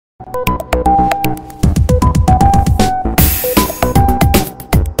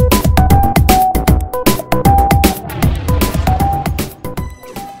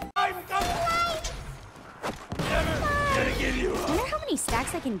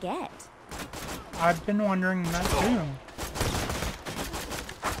Stacks I can get. I've been wondering that too.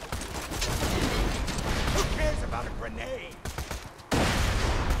 Who cares about a grenade?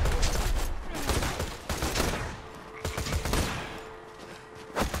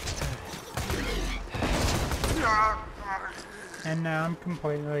 And now I'm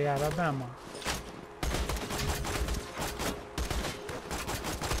completely out of ammo.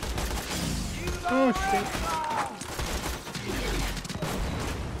 Oh shit.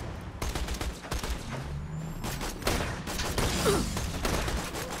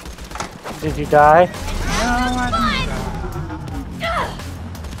 Did you die? No, I didn't die.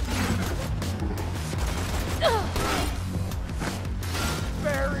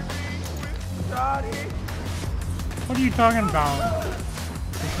 Bury me with Dottie. What are you talking about?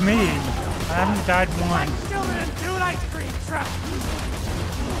 It's me. I haven't died once. Still didn't do an ice cream truck.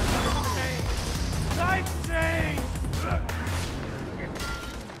 Life change.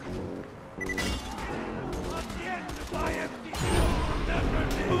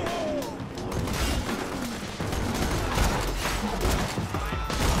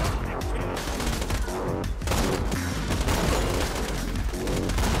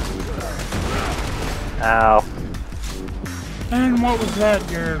 Ow. And what was that,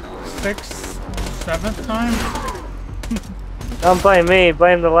 your 6th, 7th time? Don't blame me,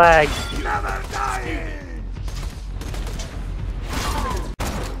 blame the lag. Never dying.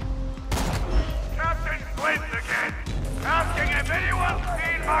 Captain Flint again. Asking if anyone's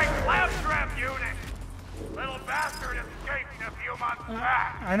seen my claptrap unit. Little bastard escaped a few months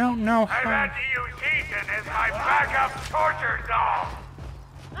back. I don't know I've had how. to use Ethan as my backup torture doll.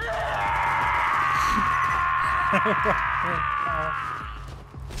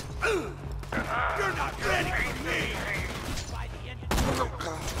 You're not ready for me!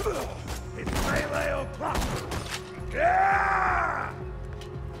 It's melee o'clock! Yeah!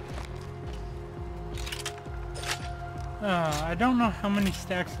 I don't know how many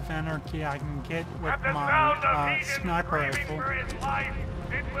stacks of anarchy I can get with my sniper rifle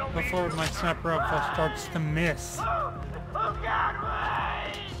before my sniper rifle starts to miss.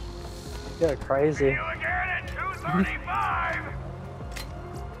 You're crazy. See you again at 2:35!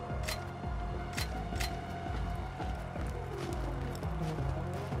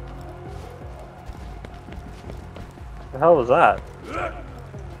 The hell was that?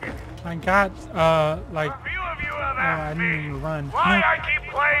 I got, like, A few of you have I asked didn't me even run. why I keep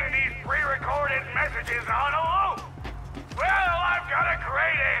playing these pre-recorded messages on a loop. Well, I've got a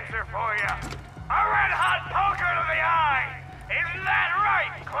great answer for you. A red-hot poker to the eye. Isn't that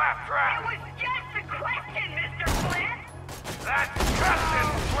right, Claptrap? It was just a question, Mr. Flint. That's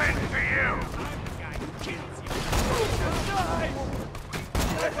Captain Flint to you.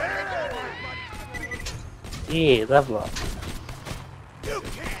 Yeah, level up. You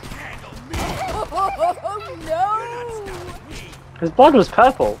can't handle me. Oh no! His blood was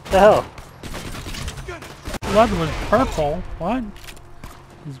purple. What the hell? Blood was purple. What?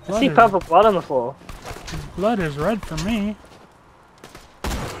 His I blood see is, purple blood on the floor. his blood is red for me.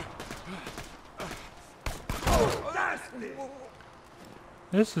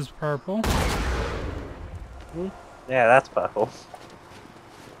 This is purple. Yeah, that's purple.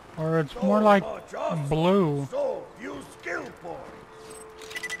 Or it's more like blue. So, use skill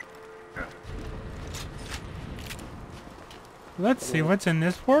points. Let's see what's in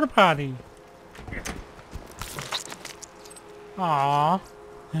this porta potty. Aww.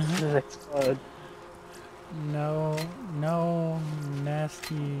 Just explode. No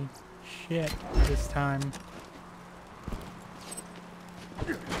nasty shit this time.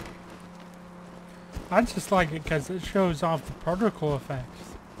 I just like it because it shows off the particle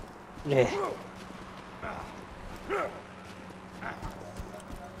effects. Yeah.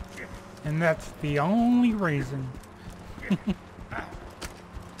 And that's the only reason.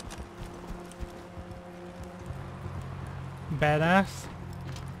 Badass,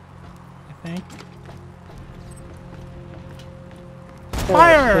 I think.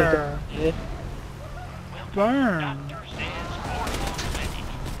 Fire! Yeah. Burn!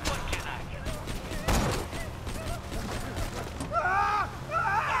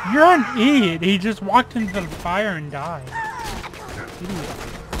 You're an idiot. He just walked into the fire and died. Idiot.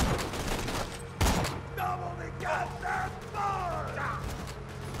 Double the goddamn bar!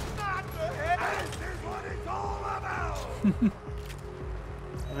 Not the head! This is what it's all about!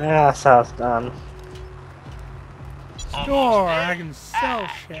 Yeah, that's how it's done. Sure, I can sell I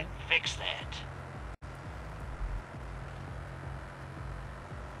shit. can fix that.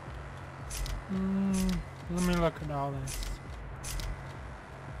 Let me look at all this.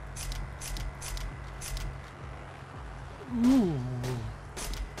 Ooh.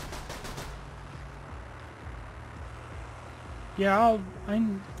 Yeah, I'll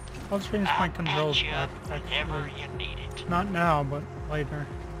change my controls back. Whenever you need it. Not now, but later.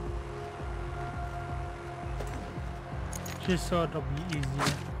 Just so it'll be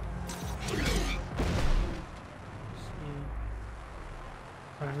easier. Let's see.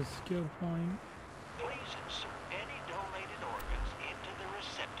 I have a skill point. Please insert any donated organs into the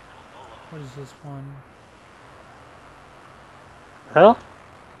receptacle below. What is this one? Huh?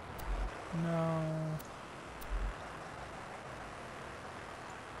 No.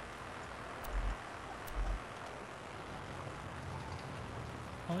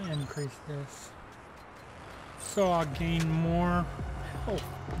 I'll increase this. So I'll gain more health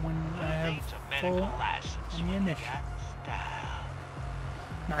when I have full ammunition.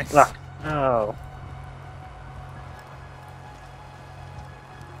 Nice. Oh.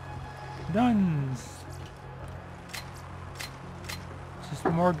 Guns. Just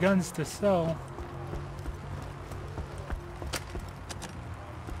more guns to sell.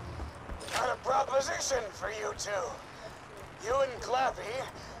 Got a proposition for you two. You and Clappy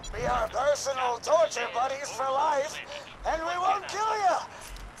be our personal torture buddies for life, and we won't kill you.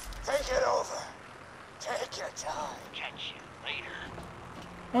 Think it over. Take your time. Catch you later.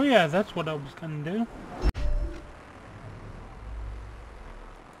 Oh yeah, that's what I was gonna do.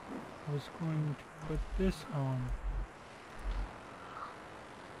 I was going to put this on.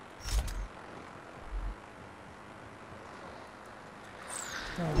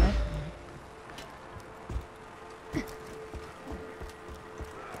 Oh, that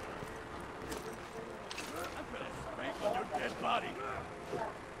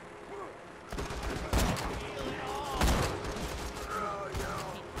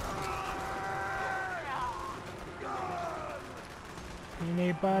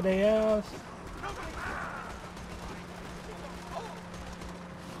Anybody else?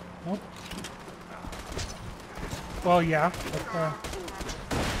 Nope. Well, yeah. But,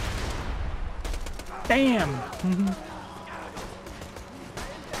 damn!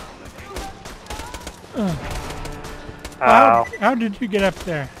 How did you get up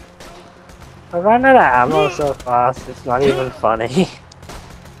there? I ran out of ammo so fast, it's not even funny. There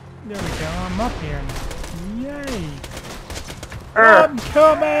we go, I'm up here now. Yay! I'm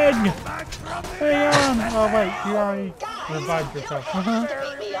coming! Hang on! Oh wait, you already revived yourself. Beat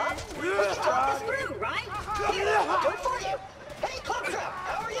me up? We can talk this through, right? Here, good for you. Hey, Claptrap,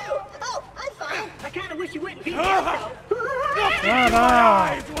 how are you? Oh, I'm fine. I kind of wish you wouldn't beat me up, though. Shut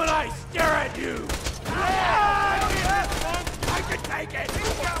up! When I stare at you! I can take it!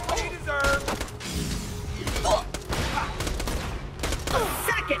 He's got what he deserves!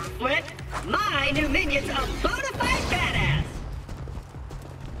 Second, Flint. My new minion's a bona fide badass.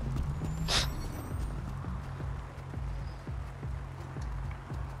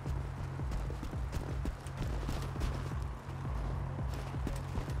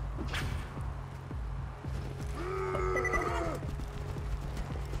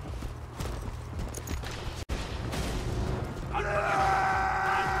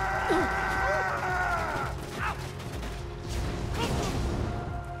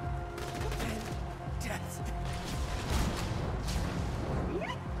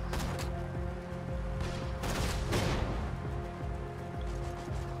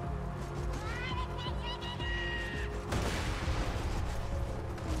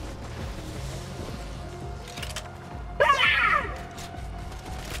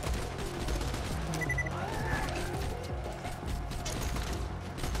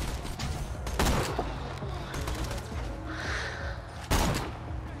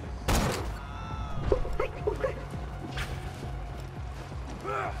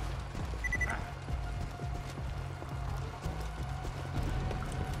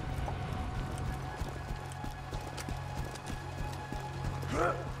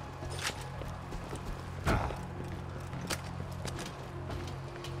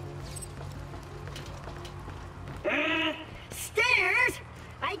 Stairs?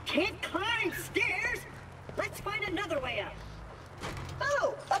 I can't climb stairs. Let's find another way up.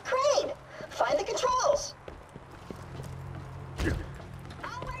 Oh, a crane. Find the controls.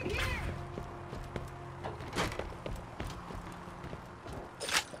 I'll wait here.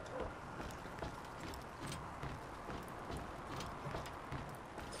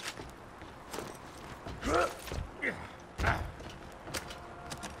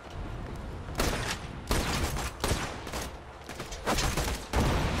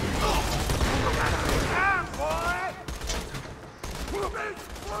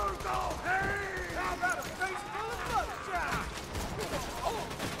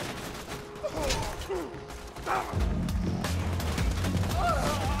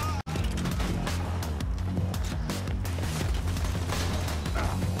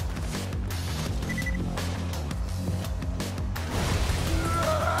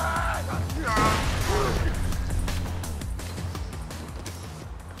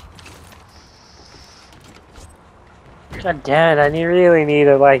 God damn it, I really need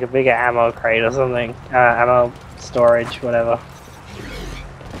like a bigger ammo crate or something. Ammo storage, whatever.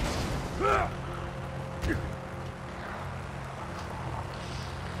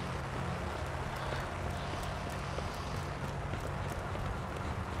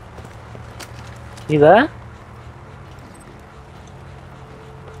 You there?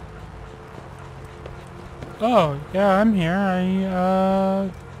 Oh, yeah, I'm here. I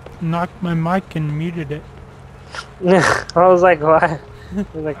knocked my mic and muted it. I was like, what? I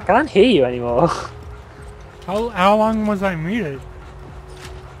was like, I can't hear you anymore. How long was I muted?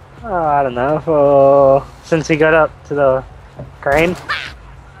 Oh, I don't know, since we got up to the crane.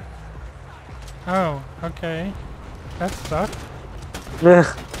 Oh, okay. That sucked.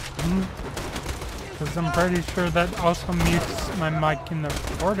 Because I'm pretty sure that also mutes my mic in the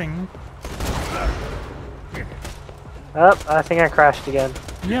recording. Oh, I think I crashed again.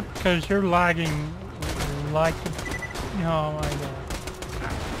 Yep, because you're lagging like... Oh my god.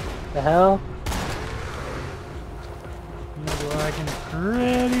 The hell? You're lagging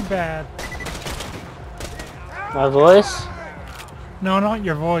pretty bad. My voice? No, not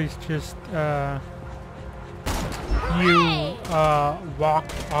your voice, just, you,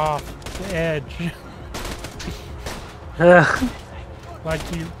 walked off the edge. Like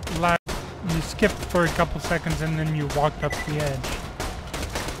you skipped for a couple seconds and then you walked up the edge.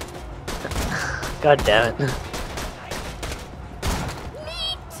 God damn it.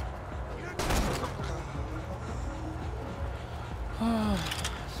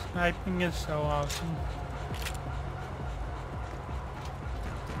 Sniping is so awesome.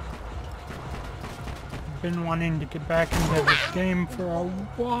 I've been wanting to get back into this game for a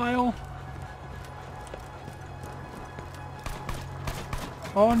while.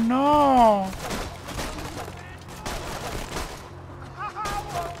 Oh no!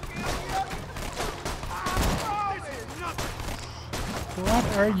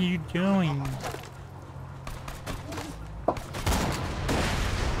 What are you doing?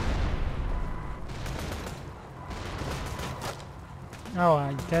 Oh,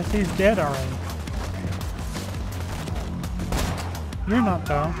 I guess he's dead already. You're not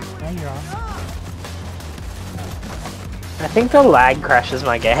though. No, you are. I think the lag crashes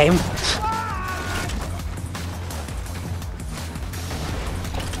my game.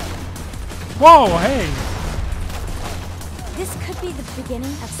 Whoa, hey! This could be the beginning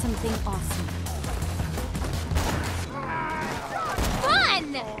of something awesome.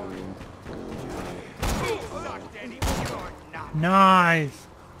 Fun! Nice!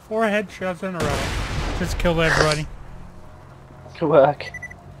 4 headshots in a row. Just killed everybody. Good work.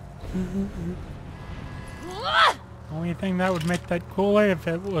 Only thing that would make that cooler if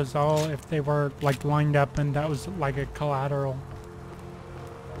it was all, if they were like lined up and that was like a collateral.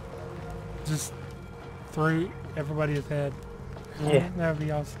 Just through everybody's head. Yeah. That would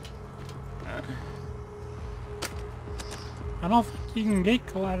be awesome. I don't think you can get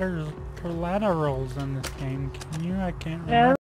collaterals in this game, can you? I can't remember. Yeah.